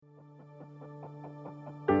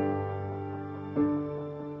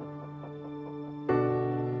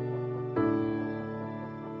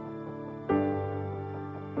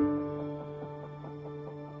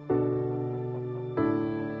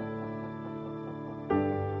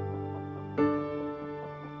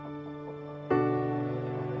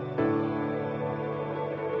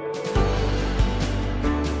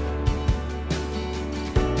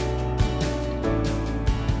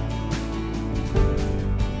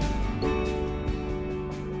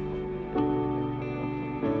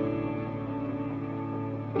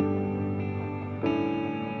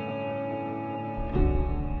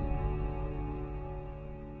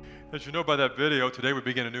As you know by that video, today we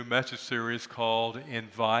begin a new message series called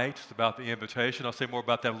Invite. It's about the invitation. I'll say more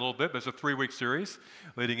about that in a little bit, but it's a 3-week series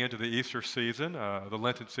leading into the Easter season, the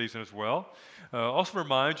Lenten season as well. Also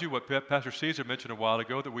remind you what Pastor Caesar mentioned a while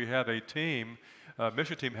ago, that we have a team,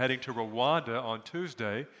 mission team heading to Rwanda on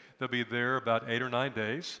Tuesday. They'll be there about 8 or 9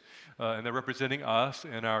 days, and they're representing us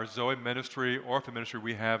in our Zoe ministry, orphan ministry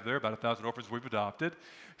we have there, about 1,000 orphans we've adopted.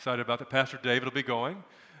 Excited about that. Pastor David will be going.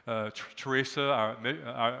 Teresa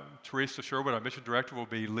Sherwood, our mission director, will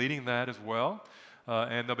be leading that as well.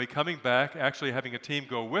 And they'll be coming back, actually having a team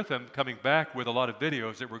go with them, coming back with a lot of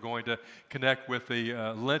videos that we're going to connect with the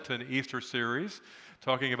Lenten Easter series,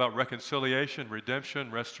 talking about reconciliation, redemption,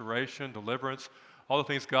 restoration, deliverance, all the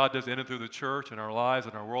things God does in and through the church and our lives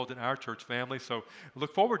and our world and our church family. So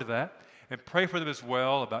look forward to that. And pray for them as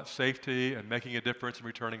well about safety and making a difference and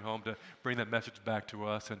returning home to bring that message back to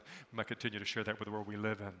us. And we might continue to share that with the world we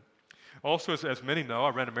live in. Also, as many know,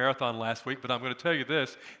 I ran a marathon last week, but I'm going to tell you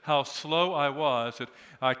this, how slow I was. That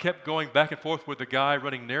I kept going back and forth with the guy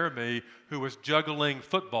running near me who was juggling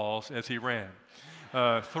footballs as he ran.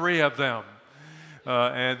 3 of them.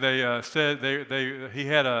 And they said he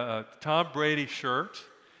had a Tom Brady shirt,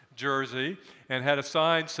 jersey, and had a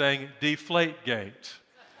sign saying, Deflategate.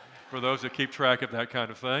 For those that keep track of that kind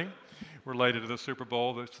of thing, related to the Super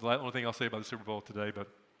Bowl. That's the only thing I'll say about the Super Bowl today, but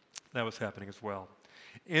that was happening as well.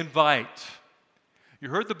 Invite. You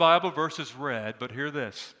heard the Bible verses read, but hear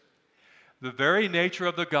this. The very nature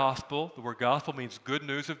of the gospel, the word gospel means good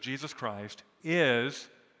news of Jesus Christ, is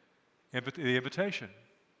the invitation.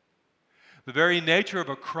 The very nature of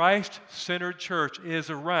a Christ-centered church is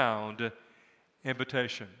around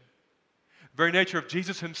invitation. The very nature of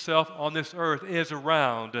Jesus himself on this earth is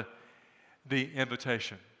around the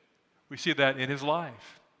invitation. We see that in his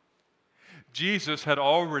life. Jesus had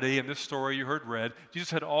already, in this story you heard read, Jesus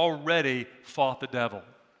had already fought the devil.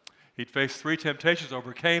 He'd faced 3 temptations,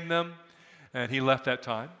 overcame them, and he left that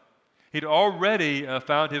time. He'd already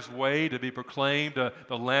found his way to be proclaimed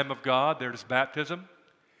the Lamb of God there at his baptism.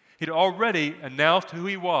 He'd already announced who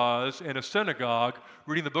he was in a synagogue,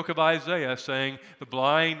 reading the book of Isaiah, saying, the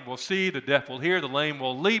blind will see, the deaf will hear, the lame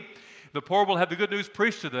will leap, the poor will have the good news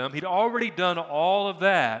preached to them. He'd already done all of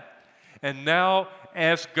that. And now,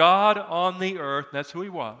 as God on the earth, that's who he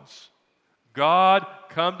was. God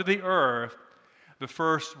come to the earth. The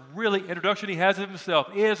first really introduction he has of himself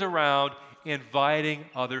is around inviting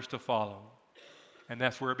others to follow. And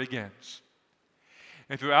that's where it begins.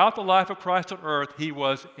 And throughout the life of Christ on earth, he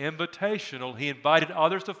was invitational. He invited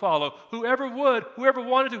others to follow. Whoever would, whoever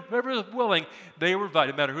wanted to, whoever was willing, they were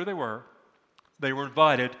invited, no matter who they were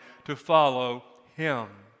invited to follow him.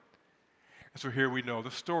 And so here we know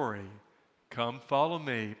the story. Come, follow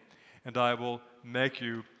me, and I will make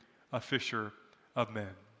you a fisher of men.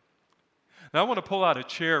 Now I want to pull out a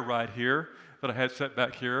chair right here that I had set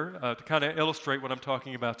back here to kind of illustrate what I'm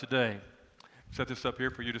talking about today. Set this up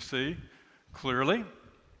here for you to see clearly.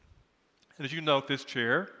 And as you note this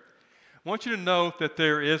chair, I want you to note that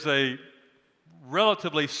there is a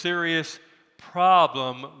relatively serious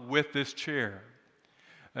problem with this chair.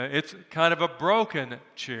 It's kind of a broken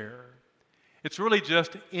chair. It's really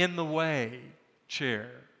just in the way chair.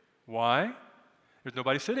 Why? There's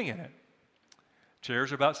nobody sitting in it.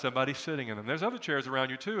 Chairs are about somebody sitting in them. There's other chairs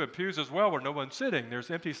around you too, and pews as well, where no one's sitting. There's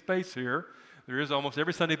empty space here. There is almost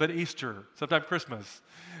every Sunday but Easter, sometimes Christmas.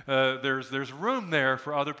 There's room there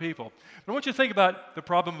for other people. But I want you to think about the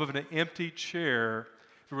problem of an empty chair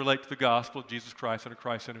to relate to the gospel of Jesus Christ and a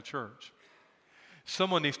Christ-centered church.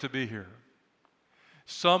 Someone needs to be here.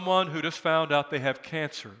 Someone who just found out they have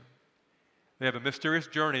cancer. They have a mysterious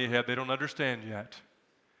journey ahead they don't understand yet.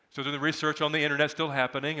 So the research on the internet still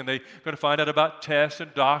happening, and they're going to find out about tests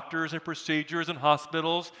and doctors and procedures and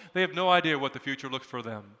hospitals. They have no idea what the future looks for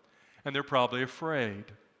them, and they're probably afraid.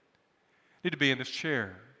 They need to be in this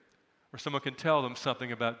chair where someone can tell them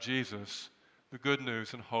something about Jesus, the good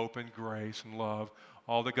news and hope and grace and love,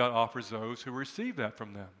 all that God offers those who receive that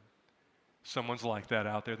from them. Someone's like that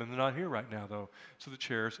out there, then they're not here right now, though. So the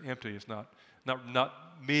chair is empty. It's not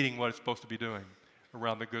meeting what it's supposed to be doing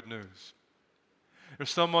around the good news. There's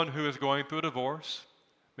someone who is going through a divorce.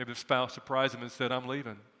 Maybe the spouse surprised them and said, I'm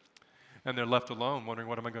leaving. And they're left alone, wondering,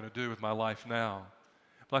 what am I going to do with my life now?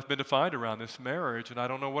 Life's been defined around this marriage, and I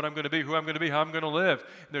don't know what I'm going to be, who I'm going to be, how I'm going to live.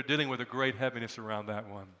 And they're dealing with a great heaviness around that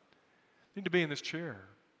one. They need to be in this chair.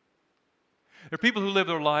 There are people who live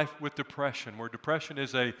their life with depression, where depression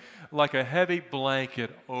is like a heavy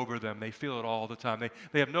blanket over them. They feel it all the time.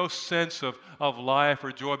 They have no sense of life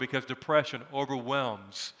or joy because depression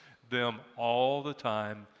overwhelms them all the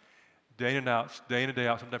time, day in and day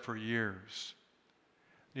out, sometimes for years.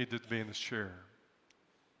 Need to be in this chair.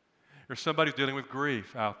 There's somebody who's dealing with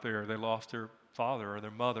grief out there. They lost their father or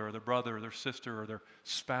their mother or their brother or their sister or their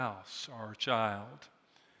spouse or child.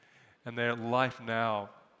 And their life now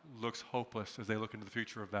looks hopeless as they look into the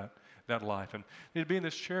future of that life. And we need to be in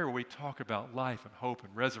this chair where we talk about life and hope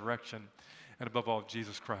and resurrection and above all,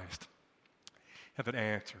 Jesus Christ. Have an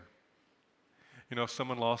answer. You know, if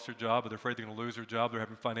someone lost their job, but they're afraid they're going to lose their job, they're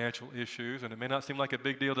having financial issues, and it may not seem like a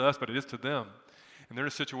big deal to us, but it is to them. And they're in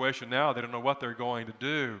a situation now, they don't know what they're going to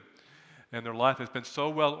do. And their life has been so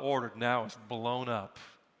well ordered, now it's blown up.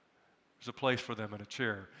 There's a place for them in a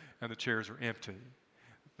chair, and the chairs are empty.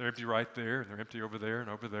 They're empty right there, and they're empty over there and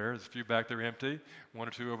over there. There's a few back there empty, one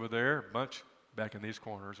or two over there, a bunch back in these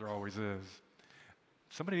corners, there always is.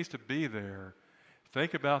 Somebody needs to be there.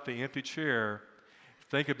 Think about the empty chair.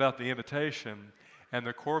 Think about the invitation and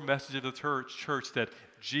the core message of the church that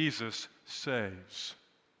Jesus saves.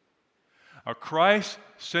 A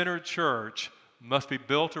Christ-centered church must be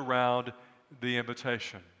built around the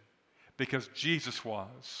invitation because Jesus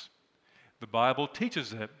was. The Bible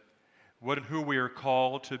teaches it, what and who we are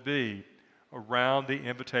called to be around the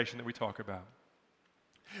invitation that we talk about.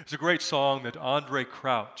 There's a great song that Andre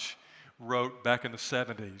Crouch wrote back in the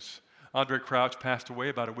 70s. Andre Crouch passed away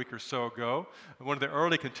about a week or so ago. One of the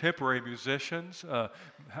early contemporary musicians.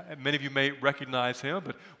 Many of you may recognize him,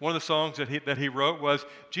 but one of the songs that he wrote was,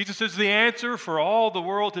 "Jesus is the answer for all the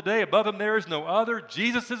world today. Above him there is no other.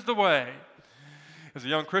 Jesus is the way." As a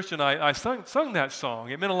young Christian, I sung that song.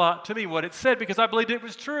 It meant a lot to me what it said because I believed it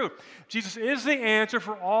was true. Jesus is the answer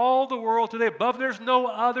for all the world today. Above there's no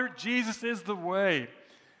other. Jesus is the way.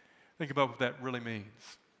 Think about what that really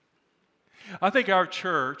means. I think our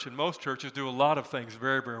church and most churches do a lot of things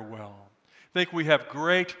very, very well. I think we have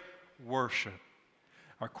great worship.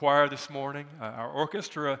 Our choir this morning, our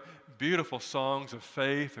orchestra, beautiful songs of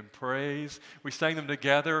faith and praise. We sang them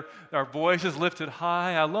together. Our voices lifted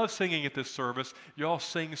high. I love singing at this service. You all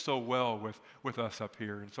sing so well with us up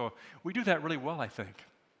here. And so we do that really well, I think.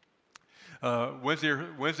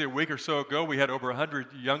 Wednesday a week or so ago, we had over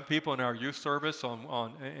 100 young people in our youth service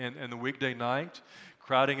in the weekday night,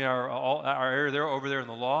 crowding our area there over there in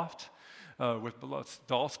the loft with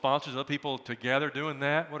adult sponsors, other people together doing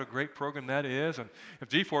that. What a great program that is. And if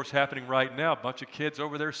G4 is happening right now, a bunch of kids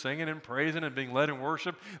over there singing and praising and being led in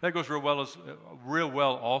worship, that goes real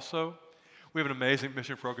well also. We have an amazing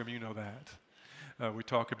mission program, you know that. We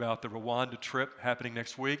talk about the Rwanda trip happening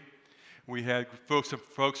next week. We had folks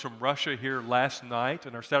from Russia here last night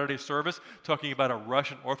in our Saturday service talking about a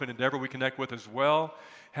Russian orphan endeavor we connect with as well.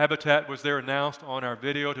 Habitat was there announced on our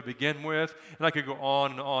video to begin with, and I could go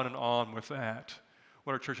on and on and on with that.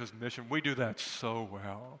 What our church's mission, we do that so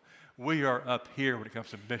well. We are up here when it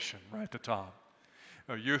comes to mission, right at the top.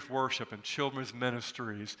 Youth worship and children's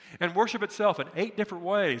ministries. And worship itself in 8 different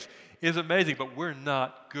ways is amazing, but we're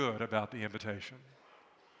not good about the invitation.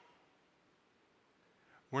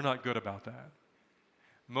 We're not good about that.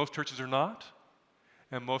 Most churches are not,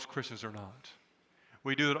 and most Christians are not.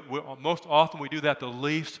 Most often we do that the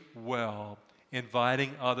least well,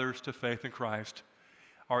 inviting others to faith in Christ,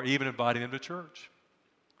 or even inviting them to church.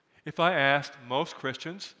 If I asked most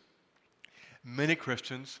Christians, many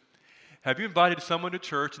Christians, have you invited someone to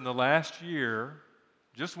church in the last year,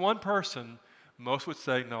 just one person, most would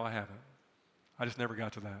say, no, I haven't. I just never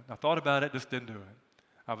got to that. I thought about it, just didn't do it.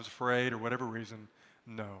 I was afraid or whatever reason.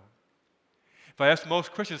 No. If I ask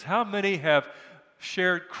most Christians, how many have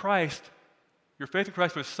shared Christ, your faith in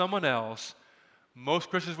Christ with someone else, most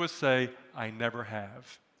Christians would say, I never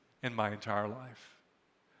have in my entire life.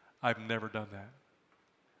 I've never done that.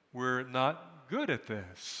 We're not good at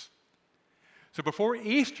this. So before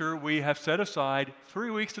Easter, we have set aside 3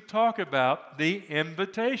 weeks to talk about the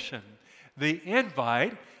invitation, the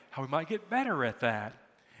invite, how we might get better at that,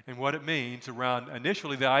 and what it means around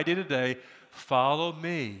initially the idea today, follow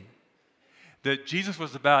me. That Jesus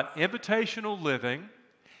was about invitational living.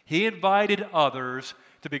 He invited others.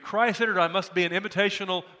 To be Christ-centered, I must be an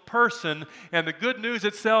invitational person. And the good news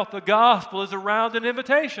itself, the gospel, is around an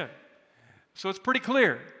invitation. So it's pretty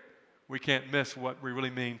clear. We can't miss what we really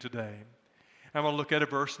mean today. I'm going to look at a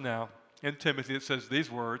verse now in Timothy that says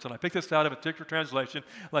these words, and I picked this out of a particular translation.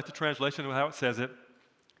 I like the translation of how it says it.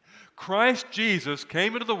 Christ Jesus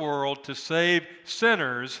came into the world to save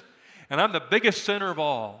sinners, and I'm the biggest sinner of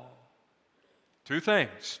all. 2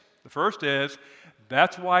 things. The first is,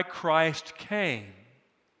 that's why Christ came.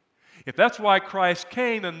 If that's why Christ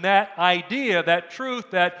came, then that idea, that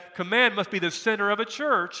truth, that command must be the center of a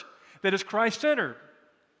church that is Christ-centered.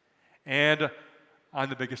 And I'm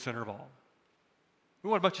the biggest sinner of all. We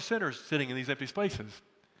want a bunch of sinners sitting in these empty spaces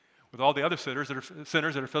with all the other sinners that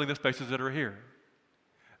are filling the spaces that are here.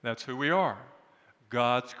 That's who we are.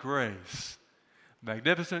 God's grace,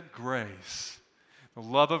 magnificent grace, the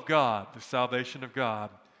love of God, the salvation of God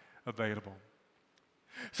available.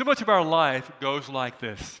 So much of our life goes like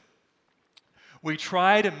this. We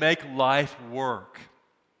try to make life work.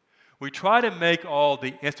 We try to make all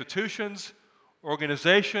the institutions,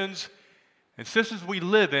 organizations, and systems we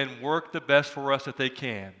live in work the best for us that they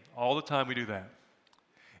can. All the time we do that.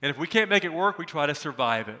 And if we can't make it work, we try to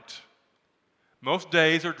survive it. Most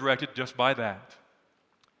days are directed just by that.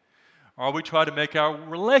 Or we try to make our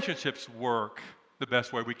relationships work the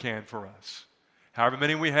best way we can for us. However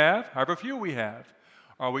many we have, however few we have,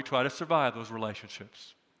 or we try to survive those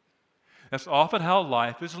relationships. That's often how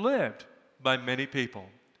life is lived by many people,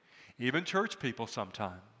 even church people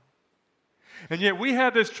sometimes. And yet we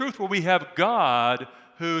have this truth where we have God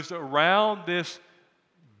who's around this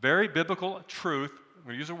very biblical truth. I'm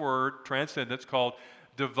going to use a word, transcendence, called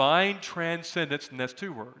divine transcendence, and that's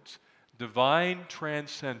two words. Divine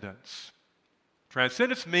transcendence.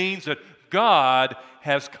 Transcendence means that God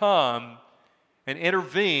has come and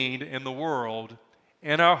intervened in the world,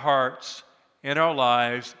 in our hearts, in our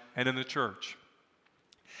lives, and in the church.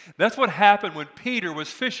 That's what happened when Peter was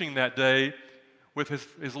fishing that day with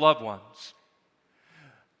his loved ones.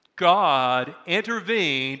 God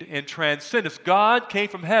intervened in transcendence. God came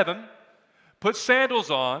from heaven, put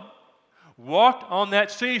sandals on, walked on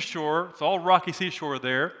that seashore, it's all rocky seashore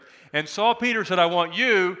there, and saw Peter and said, I want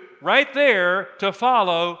you right there to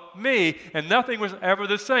follow me. And nothing was ever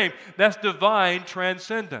the same. That's divine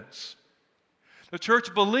transcendence. The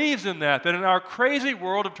church believes in that in our crazy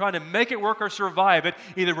world of trying to make it work or survive it,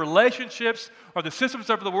 either relationships or the systems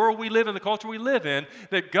of the world we live in, the culture we live in,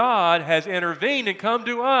 that God has intervened and come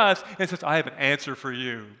to us and says, I have an answer for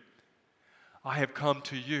you. I have come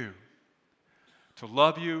to you to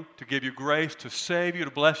love you, to give you grace, to save you,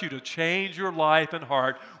 to bless you, to change your life and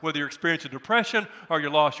heart, whether you're experiencing depression or you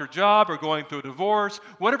lost your job or going through a divorce,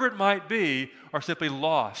 whatever it might be, or simply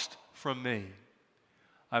lost from me.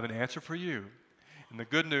 I have an answer for you. And the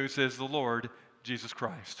good news is the Lord Jesus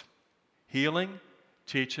Christ. Healing,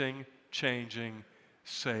 teaching, changing,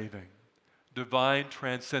 saving. Divine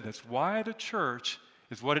transcendence. Why the church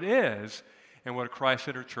is what it is and what a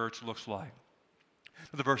Christ-centered church looks like.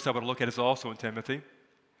 The verse I want to look at is also in Timothy.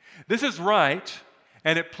 This is right,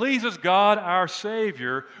 and it pleases God our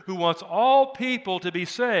Savior, who wants all people to be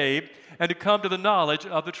saved and to come to the knowledge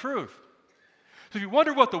of the truth. So if you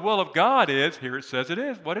wonder what the will of God is, here it says it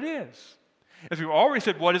is what it is. As we've already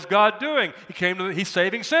said, what is God doing? He's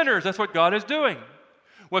saving sinners. That's what God is doing.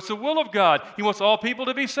 What's the will of God? He wants all people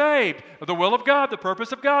to be saved. The will of God, the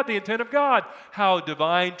purpose of God, the intent of God. How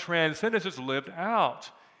divine transcendence is lived out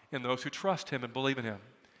in those who trust Him and believe in Him,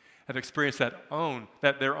 have experienced their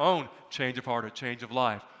own change of heart or change of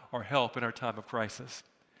life or help in our time of crisis.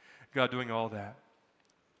 God doing all that.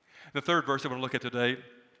 The third verse I want to look at today,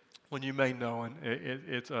 one you may know, and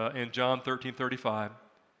it's in John 13:35.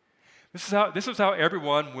 This is how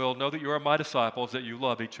everyone will know that you are my disciples, that you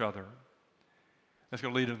love each other. That's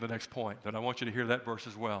going to lead into the next point, but I want you to hear that verse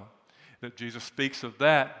as well. That Jesus speaks of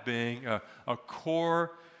that being a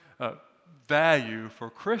core value for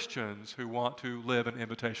Christians who want to live an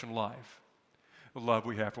invitation life, the love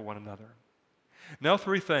we have for one another. Now,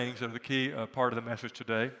 three things that are the key part of the message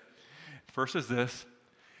today. First is this: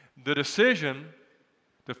 the decision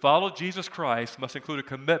to follow Jesus Christ must include a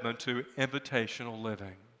commitment to invitational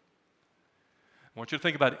living. I want you to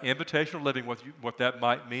think about invitational living, what that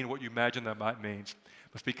might mean, what you imagine that might mean.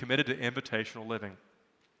 Must be committed to invitational living.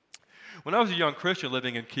 When I was a young Christian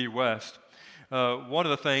living in Key West, one of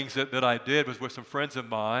the things that I did was with some friends of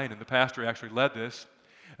mine, and the pastor actually led this.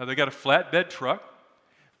 They got a flatbed truck,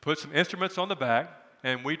 put some instruments on the back,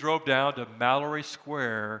 and we drove down to Mallory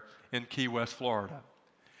Square in Key West, Florida.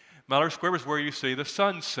 Mallory Square is where you see the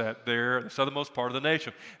sunset there, the southernmost part of the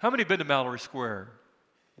nation. How many have been to Mallory Square?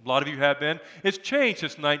 A lot of you have been. It's changed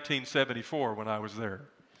since 1974 when I was there.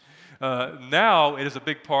 Now it is a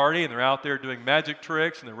big party, and they're out there doing magic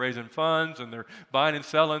tricks, and they're raising funds, and they're buying and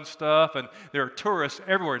selling stuff, and there are tourists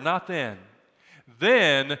everywhere. Not then.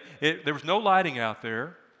 Then there was no lighting out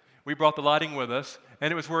there. We brought the lighting with us,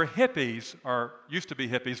 and it was where hippies, or used to be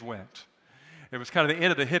hippies, went. It was kind of the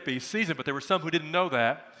end of the hippie season, but there were some who didn't know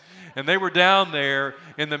that, and they were down there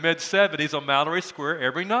in the mid-'70s on Mallory Square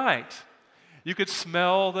every night. You could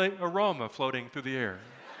smell the aroma floating through the air.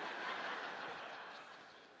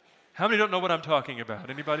 How many don't know what I'm talking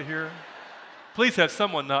about? Anybody here? Please have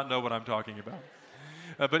someone not know what I'm talking about.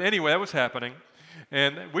 But anyway, that was happening.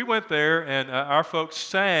 And we went there, and our folks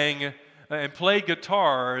sang and played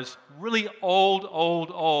guitars, really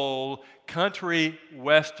old country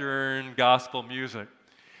western gospel music.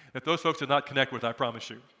 that those folks did not connect with, I promise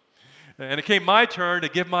you. And it came my turn to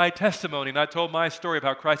give my testimony, and I told my story of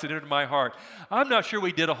how Christ had entered my heart. I'm not sure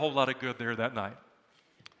we did a whole lot of good there that night.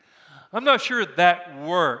 I'm not sure that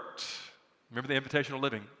worked. Remember the invitational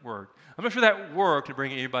living word. I'm not sure that worked in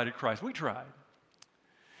bringing anybody to Christ. We tried.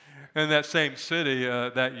 In that same city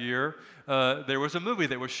that year, there was a movie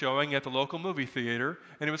that was showing at the local movie theater,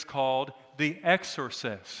 and it was called The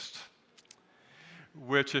Exorcist,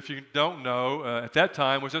 which, if you don't know, at that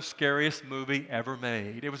time was the scariest movie ever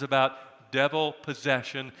made. It was about devil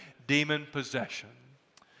possession, demon possession.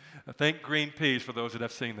 Think Green Peas for those that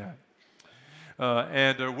have seen that.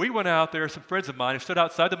 And we went out there, some friends of mine, and stood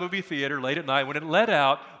outside the movie theater late at night. When it let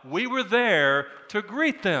out, we were there to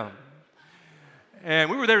greet them.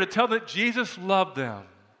 And we were there to tell them that Jesus loved them.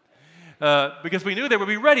 Because we knew they would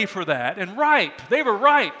be ready for that. And ripe. They were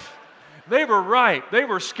ripe. They were ripe. They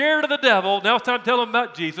were scared of the devil. Now it's time to tell them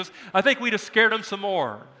about Jesus. I think we just scared them some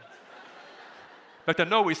more. In fact, I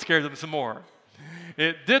know we scared them some more.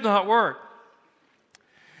 It did not work.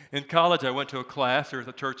 In college, I went to a class. There was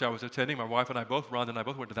a church I was attending. My wife and I both, Rhonda and I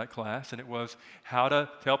both went to that class, and it was how to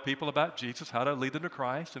tell people about Jesus, how to lead them to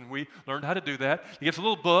Christ, and we learned how to do that. He gives a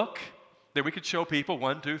little book that we could show people,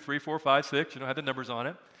 1, 2, 3, 4, 5, 6, had the numbers on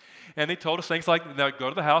it. And they told us things like, now go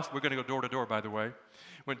to the house. We're going to go door to door, by the way.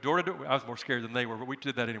 Went door to door. I was more scared than they were, but we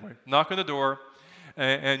did that anyway. Knock on the door,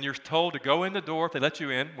 and you're told to go in the door if they let you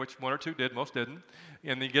in, which 1 or 2 did, most didn't.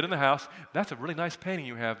 And then you get in the house. That's a really nice painting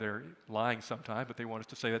you have there. Lying sometime, but they want us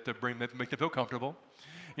to say that to make them feel comfortable.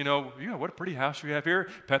 What a pretty house you have here.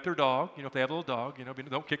 Pet their dog. If they have a little dog,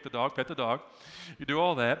 don't kick the dog, pet the dog. You do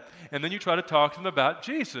all that. And then you try to talk to them about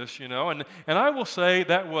Jesus, and I will say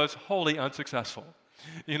that was wholly unsuccessful.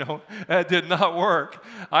 That did not work.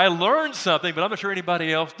 I learned something, but I'm not sure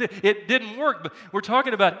anybody else did. It didn't work, but we're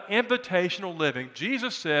talking about invitational living.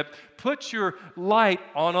 Jesus said, put your light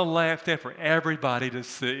on a lampstand for everybody to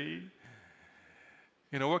see.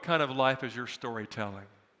 What kind of life is your story telling?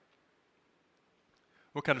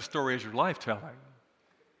 What kind of story is your life telling?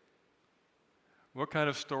 What kind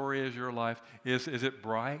of story is your life? Is it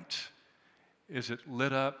bright? Is it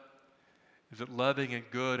lit up? Is it loving and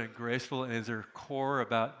good and graceful? And is there a core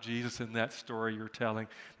about Jesus in that story you're telling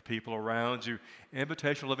the people around you?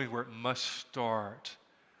 Invitational living is where it must start.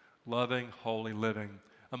 Loving, holy living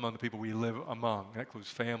among the people we live among. That includes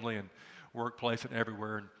family and workplace and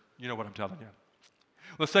everywhere. And you know what I'm telling you.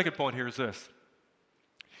 Well, the second point here is this.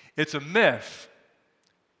 It's a myth,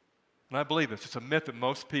 and I believe this. It's a myth that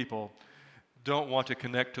most people don't want to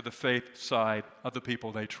connect to the faith side of the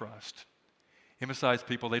people they trust. Emphasize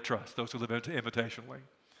people they trust, those who live invitationally.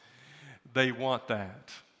 They want that.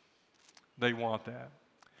 They want that.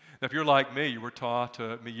 Now, if you're like me, you were taught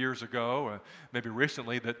years ago, maybe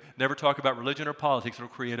recently, that never talk about religion or politics, it'll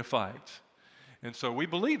create a fight. And so we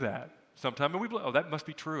believe that. Sometimes we believe, that must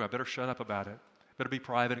be true. I better shut up about it. Better be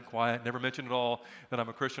private and quiet. Never mention at all that I'm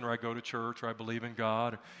a Christian or I go to church or I believe in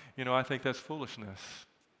God. I think that's foolishness.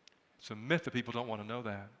 It's a myth that people don't want to know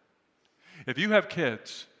that. If you have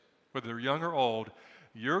kids, whether they're young or old,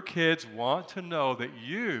 your kids want to know that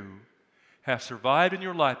you have survived in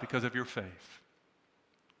your life because of your faith.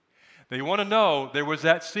 They want to know there was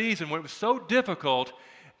that season when it was so difficult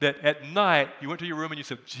that at night you went to your room and you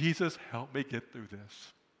said, Jesus, help me get through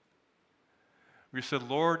this. You said,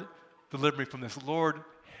 Lord, deliver me from this. Lord,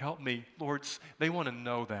 help me. Lord, they want to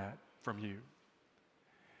know that from you.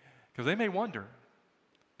 Because they may wonder.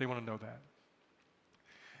 They want to know that.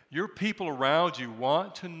 Your people around you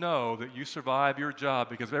want to know that you survive your job,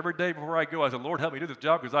 because every day before I go, I say, Lord, help me do this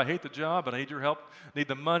job because I hate the job, but I need your help, need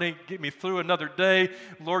the money, get me through another day.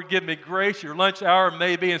 Lord, give me grace. Your lunch hour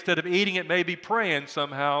may be, instead of eating it, may be praying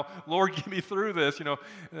somehow. Lord, get me through this. And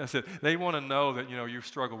I said, they want to know that, you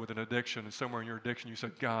struggle with an addiction, and somewhere in your addiction you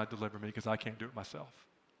said, God, deliver me because I can't do it myself.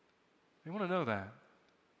 They want to know that.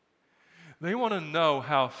 They want to know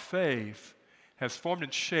how faith has formed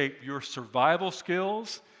and shaped your survival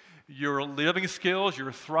skills, your living skills,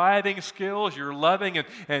 your thriving skills, your loving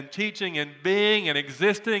and teaching and being and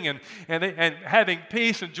existing and having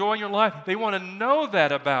peace and joy in your life. They want to know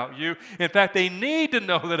that about you. In fact, they need to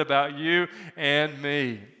know that about you and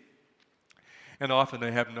me. And often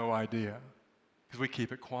they have no idea because we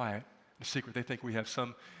keep it quiet. The secret, they think we have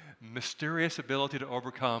some mysterious ability to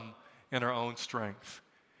overcome in our own strength.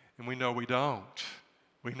 And we know we don't.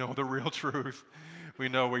 We know the real truth. We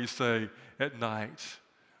know we say at night,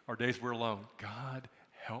 our days we're alone, God,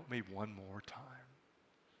 help me one more time.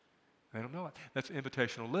 They don't know it. That's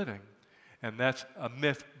invitational living. And that's a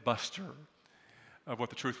myth buster of what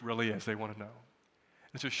the truth really is. They want to know.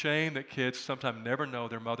 It's a shame that kids sometimes never know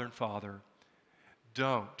their mother and father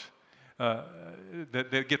don't uh,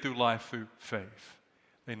 that get through life through faith.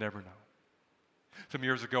 They never know. Some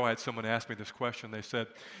years ago, I had someone ask me this question. They said,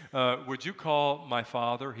 would you call my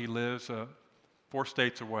father? He lives 4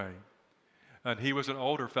 states away. And he was an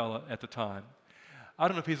older fella at the time. I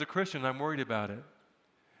don't know if he's a Christian. I'm worried about it.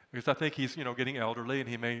 Because I think he's, getting elderly and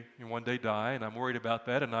he may one day die, and I'm worried about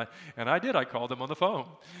that. And I did. I called him on the phone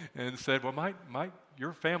and said, well,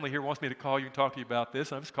 your family here wants me to call you and talk to you about this.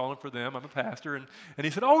 And I'm just calling for them. I'm a pastor. And he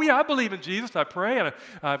said, oh, yeah, I believe in Jesus. I pray, and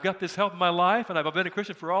I've got this help in my life, and I've been a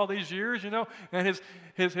Christian for all these years, And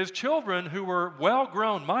his children, who were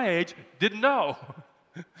well-grown, my age, didn't know.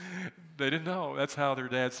 They didn't know. That's how their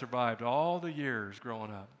dad survived all the years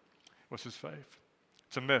growing up, was his faith.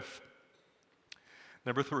 It's a myth.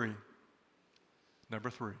 Number three,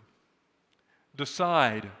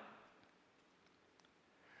 decide,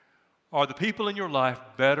 are the people in your life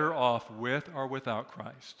better off with or without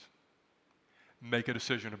Christ? Make a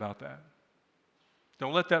decision about that.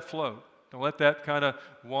 Don't let that float. Don't let that kind of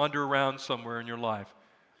wander around somewhere in your life.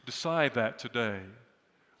 Decide that today.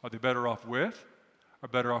 Are they better off with or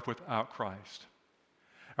better off without Christ?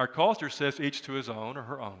 Our culture says each to his own or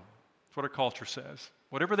her own. That's what our culture says.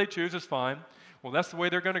 Whatever they choose is fine. Well, that's the way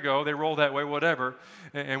they're going to go. They roll that way, whatever.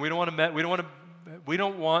 And we don't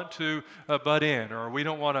want to butt in, or we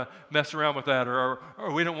don't want to mess around with that, or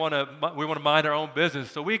we want to mind our own business.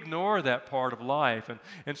 So we ignore that part of life,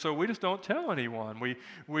 and so we just don't tell anyone.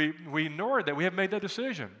 We ignore that. We have made that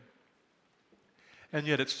decision. And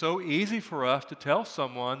yet it's so easy for us to tell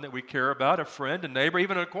someone that we care about, a friend, a neighbor,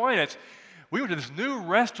 even an acquaintance, we went to this new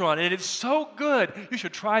restaurant and it's so good. You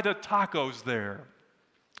should try the tacos there.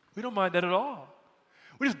 We don't mind that at all.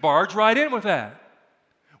 We just barge right in with that.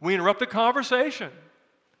 We interrupt the conversation.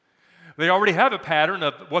 They already have a pattern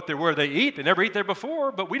of where they eat. They never eat there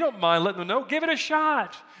before, but we don't mind letting them know. Give it a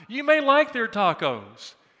shot. You may like their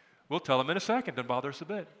tacos. We'll tell them in a second. Doesn't bother us a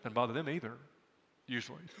bit. Doesn't bother them either,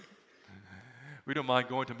 usually. We don't mind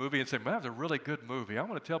going to a movie and saying, man, that was a really good movie. I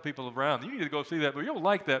want to tell people around, you need to go see that movie. You'll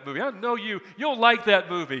like that movie. I know you'll like that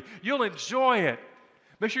movie. You'll enjoy it.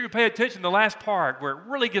 Make sure you pay attention to the last part where it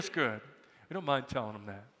really gets good. We don't mind telling them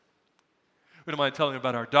that. We don't mind telling them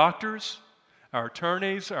about our doctors, our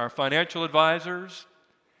attorneys, our financial advisors,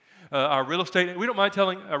 our real estate. We don't mind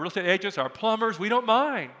telling our real estate agents, our plumbers. We don't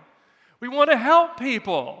mind. We want to help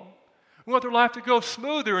people. We want their life to go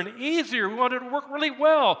smoother and easier. We want it to work really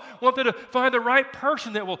well. We want them to find the right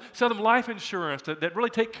person that will sell them life insurance, that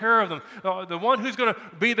really take care of them, the one who's going to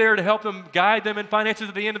be there to help them, guide them in finances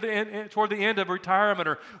at the end toward the end of retirement.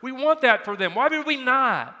 Or we want that for them. Why would we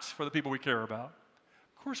not for the people we care about?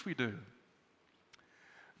 Of course we do.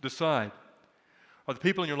 Decide, are the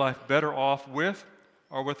people in your life better off with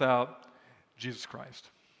or without Jesus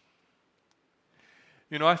Christ?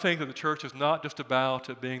 I think that the church is not just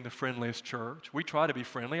about being the friendliest church. We try to be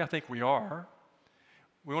friendly. I think we are.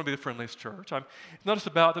 We want to be the friendliest church. It's not just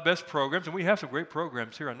about the best programs, and we have some great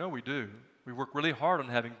programs here. I know we do. We work really hard on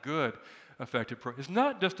having good, effective programs. It's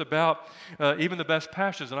not just about even the best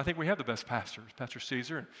pastors, and I think we have the best pastors. Pastor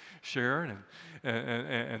Caesar and Sharon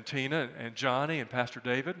and Tina and Johnny and Pastor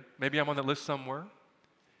David. Maybe I'm on that list somewhere.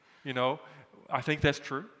 I think that's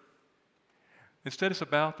true. Instead, it's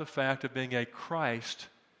about the fact of being a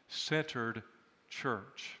Christ-centered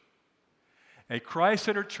church. A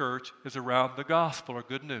Christ-centered church is around the gospel or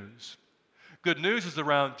good news. Good news is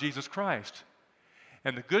around Jesus Christ.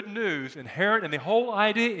 And the good news, inherent in the whole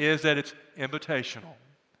idea, is that it's invitational.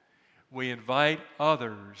 We invite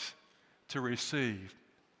others to receive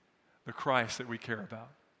the Christ that we care about.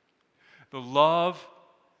 The love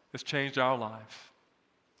that's changed our life.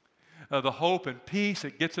 The hope and peace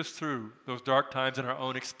that gets us through those dark times in our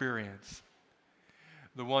own experience.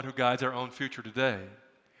 The one who guides our own future today.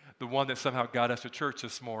 The one that somehow got us to church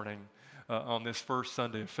this morning on this first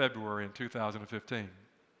Sunday of February in 2015.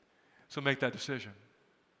 So make that decision.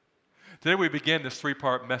 Today we begin this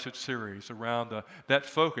 3-part message series around that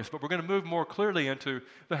focus, but we're going to move more clearly into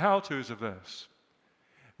the how-tos of this.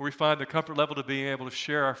 Where we find the comfort level to being able to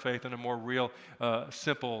share our faith in a more real,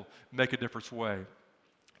 simple, make-a-difference way.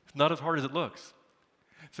 It's not as hard as it looks.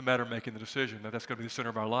 It's a matter of making the decision that that's going to be the center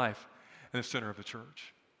of our life and the center of the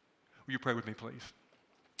church. Will you pray with me, please?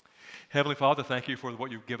 Heavenly Father, thank you for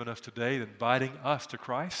what you've given us today, inviting us to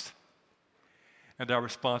Christ and our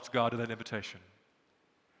response, God, to that invitation.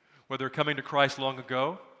 Whether coming to Christ long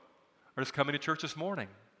ago or just coming to church this morning,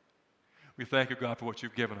 we thank you, God, for what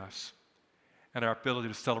you've given us and our ability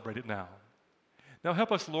to celebrate it now. Now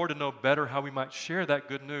help us, Lord, to know better how we might share that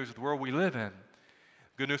good news with the world we live in.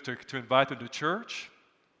 Good news to invite them to church,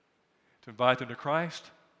 to invite them to Christ,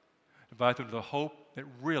 to invite them to the hope that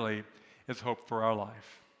really is hope for our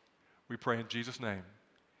life. We pray in Jesus' name.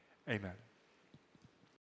 Amen.